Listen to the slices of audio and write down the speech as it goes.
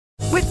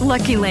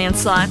Lucky Land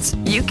Slots,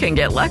 you can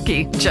get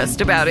lucky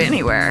just about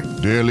anywhere.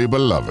 Dearly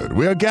beloved,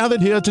 we are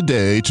gathered here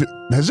today to...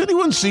 Has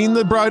anyone seen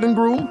the bride and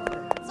groom?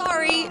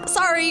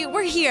 Sorry,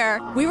 we're here.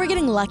 We were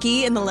getting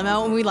lucky in the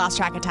limo and we lost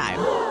track of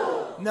time.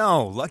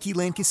 No, Lucky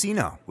Land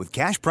Casino, with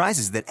cash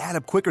prizes that add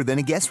up quicker than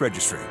a guest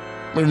registry.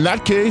 In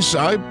that case,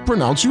 I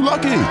pronounce you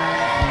lucky.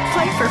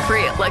 Play for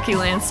free at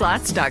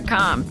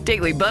LuckyLandSlots.com.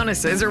 Daily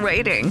bonuses are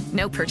waiting.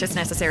 No purchase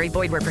necessary.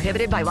 Void where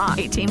prohibited by law.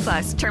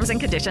 18+. Terms and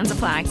conditions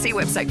apply. See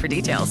website for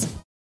details.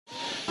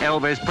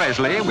 Elvis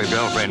Presley with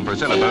girlfriend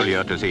Priscilla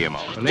Beaulieu to see him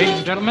off. Ladies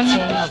and gentlemen, king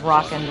of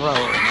rock and roll.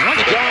 John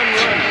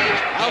Lennon,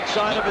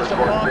 outside of his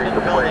apartment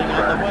building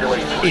on the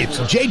West.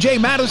 It's J.J.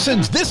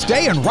 Madison's This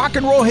Day in Rock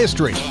and Roll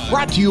History,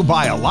 brought to you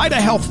by Elida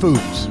Health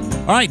Foods.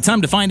 All right,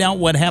 time to find out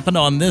what happened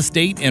on this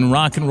date in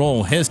rock and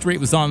roll history. It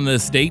was on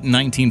this date in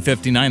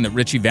 1959 that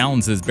Ritchie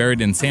Valens is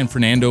buried in San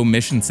Fernando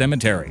Mission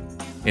Cemetery.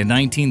 In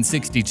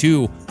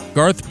 1962,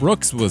 Garth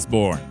Brooks was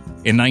born.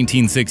 In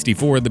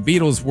 1964, the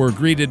Beatles were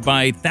greeted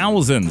by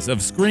thousands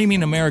of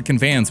screaming American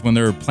fans when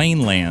their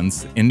plane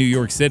lands in New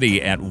York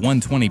City at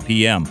 1:20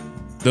 p.m.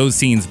 Those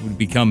scenes would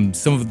become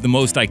some of the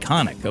most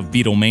iconic of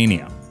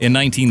Beatlemania. In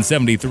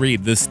 1973,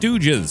 the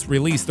Stooges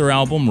released their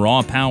album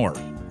Raw Power.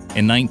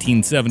 In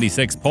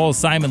 1976, Paul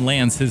Simon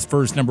lands his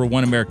first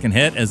 #1 American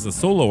hit as a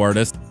solo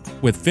artist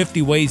with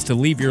 50 Ways to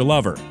Leave Your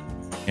Lover.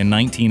 In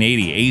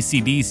 1980,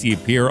 AC/DC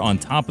appear on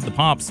Top of the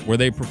Pops where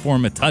they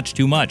perform A Touch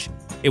Too Much.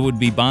 It would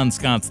be Bon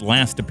Scott's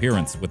last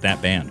appearance with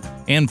that band.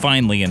 And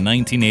finally, in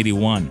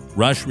 1981,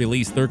 Rush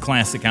released their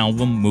classic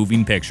album,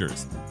 Moving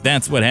Pictures.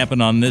 That's what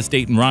happened on this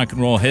date in rock and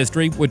roll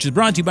history, which is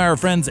brought to you by our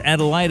friends at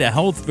Elida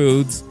Health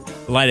Foods.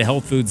 Elida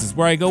Health Foods is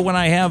where I go when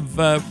I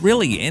have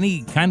really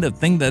any kind of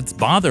thing that's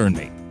bothering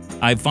me.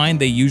 I find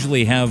they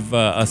usually have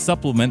a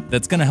supplement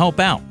that's going to help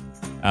out.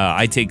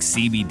 I take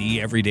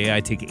CBD every day. I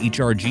take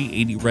HRG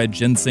 80 Red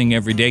Ginseng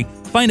every day.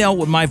 Find out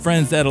what my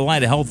friends at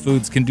Elida Health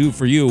Foods can do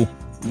for you.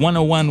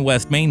 101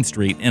 West Main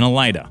Street in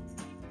Elida.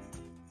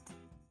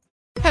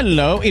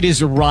 Hello, it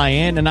is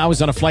Ryan, and I was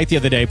on a flight the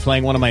other day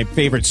playing one of my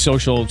favorite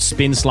social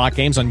spin slot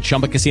games on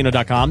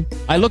ChumbaCasino.com.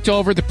 I looked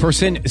over at the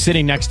person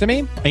sitting next to me,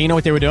 and you know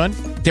what they were doing?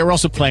 They were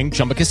also playing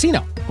Chumba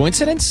Casino.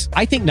 Coincidence?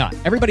 I think not.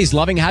 Everybody's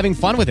loving having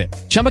fun with it.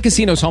 Chumba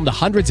Casino is home to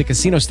hundreds of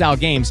casino-style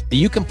games that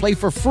you can play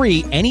for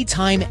free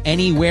anytime,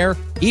 anywhere,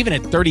 even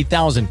at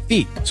 30,000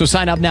 feet. So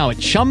sign up now at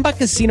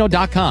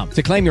ChumbaCasino.com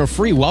to claim your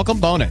free welcome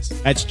bonus.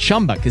 That's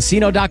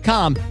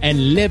ChumbaCasino.com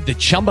and live the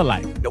Chumba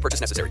life. No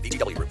purchase necessary.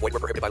 VGW. Void where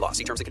prohibited by law.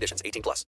 See terms and conditions. 18+.